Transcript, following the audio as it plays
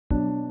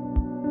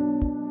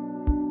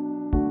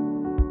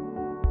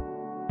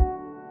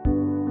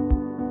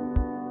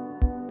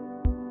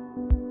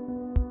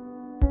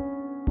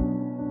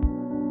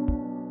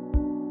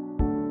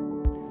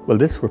Well,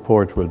 this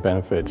report will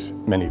benefit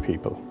many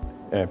people.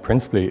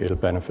 Principally, it'll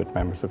benefit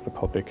members of the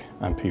public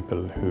and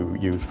people who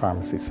use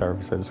pharmacy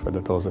services, whether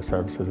those are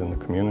services in the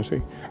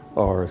community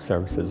or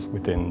services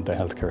within the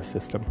healthcare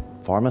system.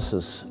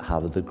 Pharmacists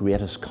have the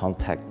greatest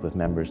contact with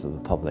members of the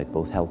public,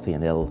 both healthy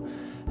and ill,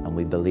 and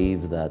we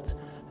believe that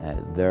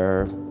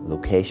their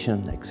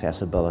location,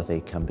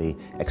 accessibility can be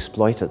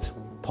exploited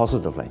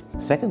positively.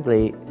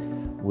 Secondly,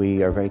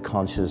 we are very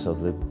conscious of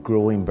the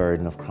growing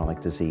burden of chronic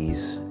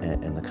disease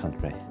in the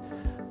country.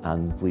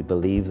 And we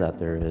believe that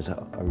there is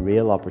a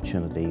real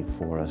opportunity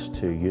for us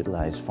to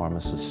utilise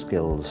pharmacists'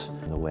 skills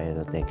in a way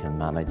that they can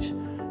manage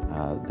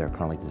their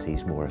chronic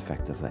disease more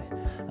effectively.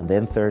 And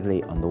then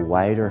thirdly, on the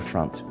wider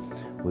front,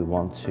 we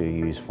want to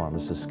use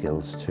pharmacists'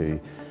 skills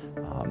to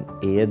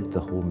aid the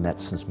whole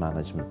medicines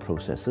management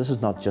process. This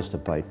is not just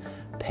about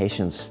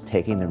patients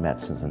taking their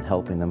medicines and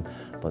helping them,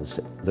 but it's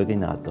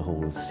looking at the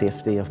whole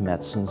safety of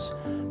medicines,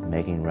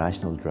 making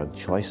rational drug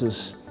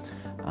choices,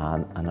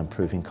 and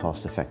improving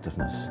cost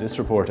effectiveness. This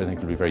report I think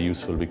will be very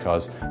useful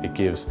because it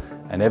gives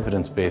an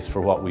evidence base for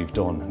what we've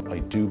done. I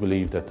do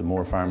believe that the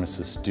more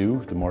pharmacists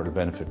do, the more it will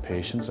benefit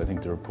patients. I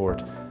think the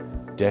report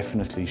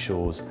definitely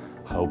shows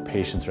how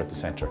patients are at the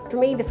centre. For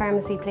me, the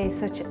pharmacy plays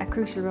such a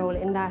crucial role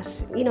in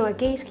that, you know, a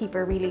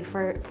gatekeeper really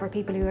for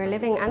people who are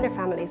living and their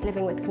families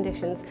living with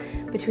conditions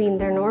between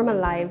their normal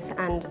lives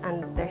and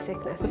their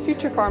sickness. The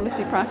Future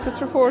Pharmacy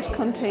Practice Report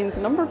contains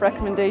a number of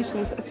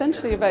recommendations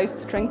essentially about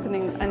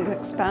strengthening and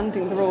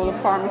expanding the role of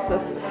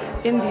pharmacists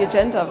in the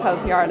agenda of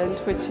Healthy Ireland,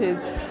 which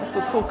is, I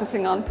suppose,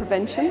 focusing on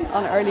prevention,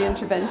 on early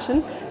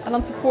intervention and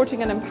on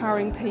supporting and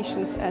empowering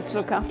patients to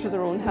look after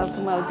their own health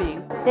and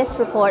well-being. This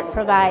report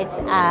provides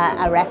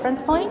a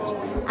reference point,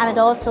 and it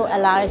also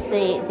allows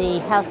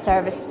the health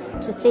service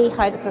to see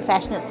how the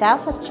profession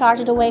itself has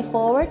charted a way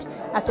forward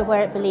as to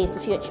where it believes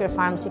the future of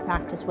pharmacy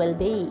practice will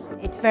be.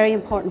 It's very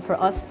important for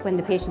us when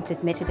the patient's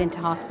admitted into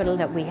hospital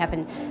that we have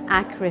an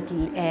accurate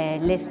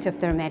list of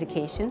their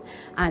medication,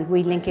 and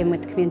we link in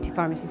with the community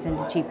pharmacies and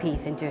the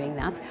GPs in doing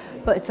that.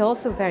 But it's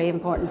also very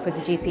important for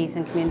the GPs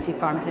and community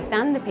pharmacists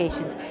and the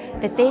patient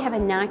that they have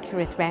an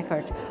accurate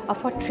record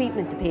of what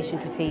treatment the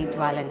patient received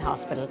while in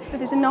hospital. So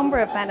there's a number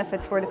of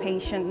benefits for the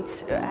patient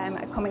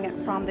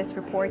coming from this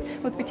report,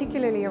 most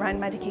particularly around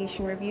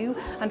medication review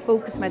and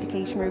focused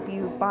medication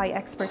review by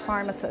expert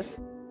pharmacists.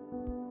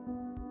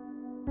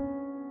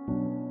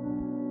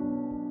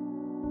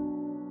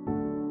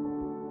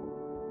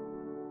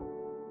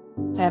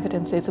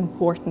 Evidence is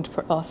important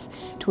for us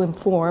to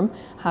inform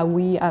how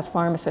we as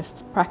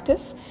pharmacists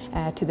practice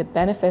to the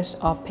benefit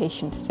of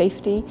patient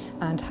safety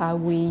and how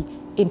we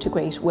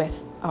integrate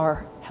with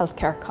our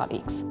healthcare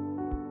colleagues.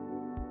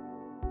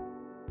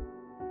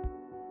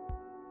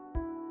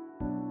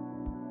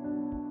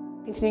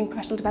 Continuing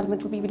professional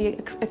development will be really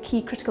a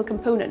key critical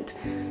component,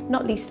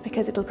 not least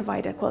because it'll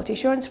provide a quality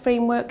assurance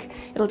framework,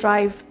 it'll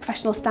drive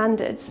professional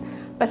standards,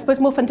 but I suppose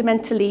more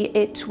fundamentally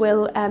it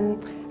will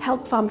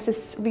help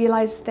pharmacists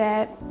realise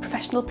their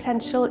professional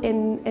potential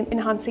in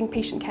enhancing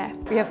patient care.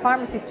 We have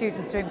pharmacy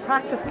students doing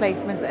practice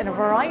placements in a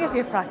variety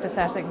of practice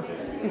settings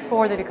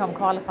before they become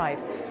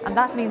qualified, and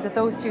that means that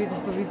those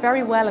students will be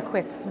very well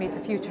equipped to meet the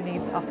future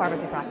needs of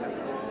pharmacy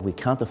practice. We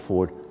can't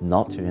afford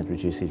not to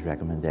introduce these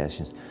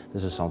recommendations.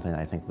 This is something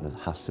I think that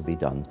has to be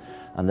done.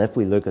 And if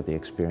we look at the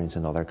experience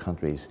in other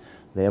countries,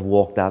 they have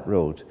walked that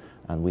road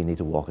and we need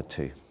to walk it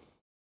too.